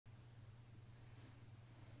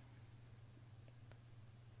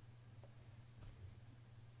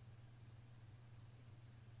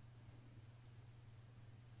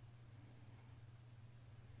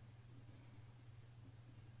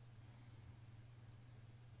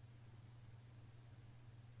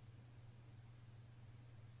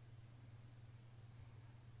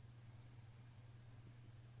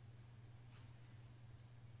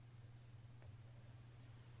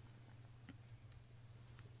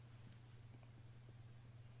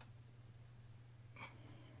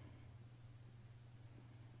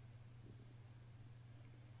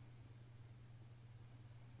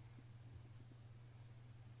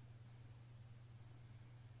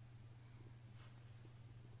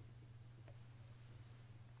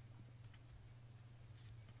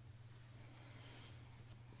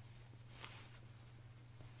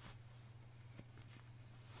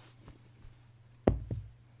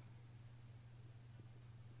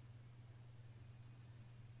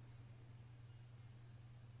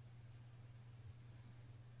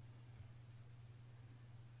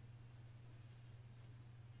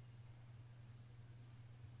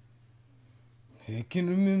I can't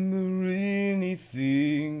remember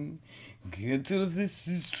anything. Can't tell if this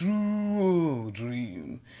is true or a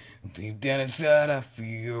dream. Deep down inside I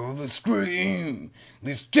feel the scream.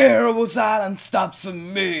 This terrible silence stops at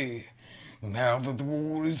me. Now that the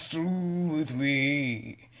war is through with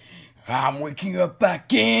me, I'm waking up, I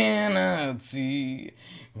cannot see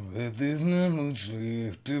that there's not much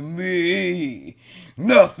left of me.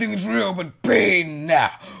 Nothing's real but pain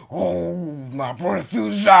now. Oh, my breath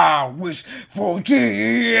as I wish for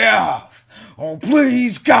death. Oh,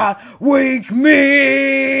 please, God, wake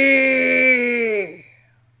me.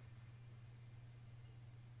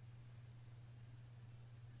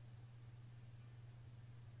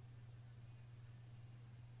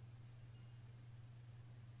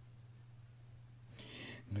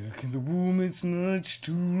 Look in the womb, it's much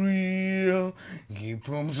too real. Keep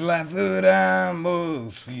promise life that I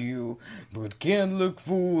must feel, but can't look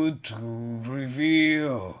forward to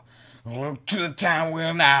reveal. Look to the time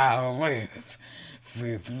when I live.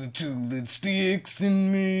 Faith through the tube that sticks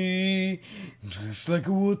in me, just like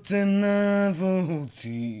a water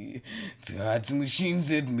novelty, tied to machines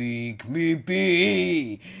that make me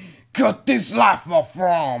be. Cut this life off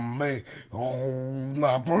from me. Hold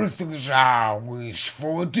my breath as I wish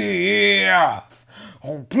for death.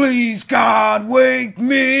 Oh, please, God, wake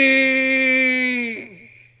me.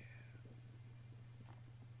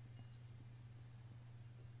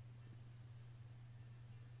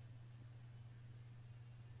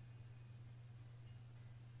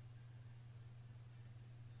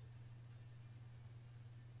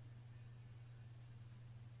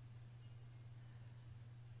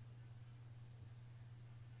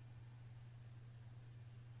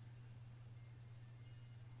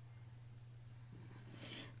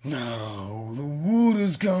 No, the wood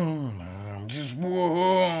is gone, I'm just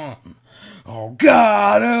one. Oh,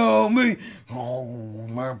 God help me. Hold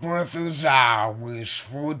my breath as I wish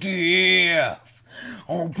for death.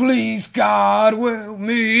 Oh, please, God help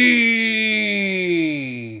me.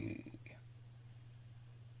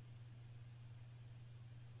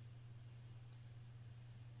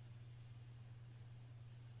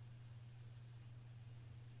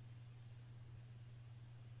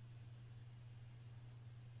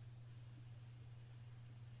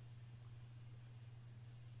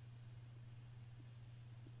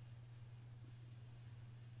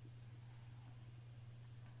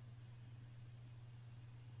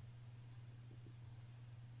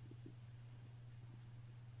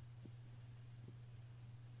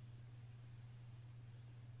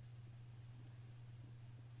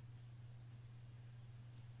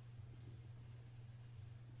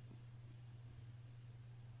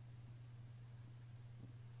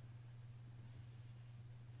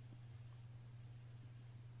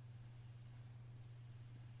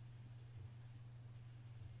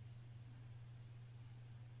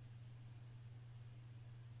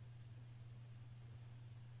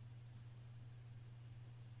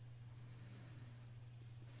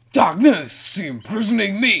 Darkness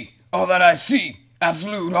imprisoning me, all that I see,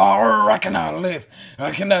 absolute horror. I cannot live,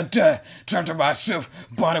 I cannot die, trapped in myself,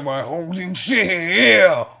 body by holding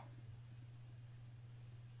still.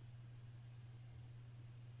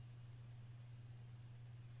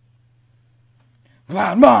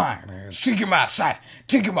 Loud mind is taking my sight,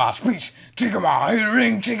 taking my speech, taking my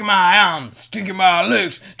hearing, taking my arms, taking my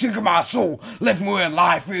legs, taking my soul, left me with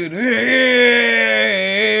life in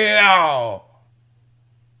hell.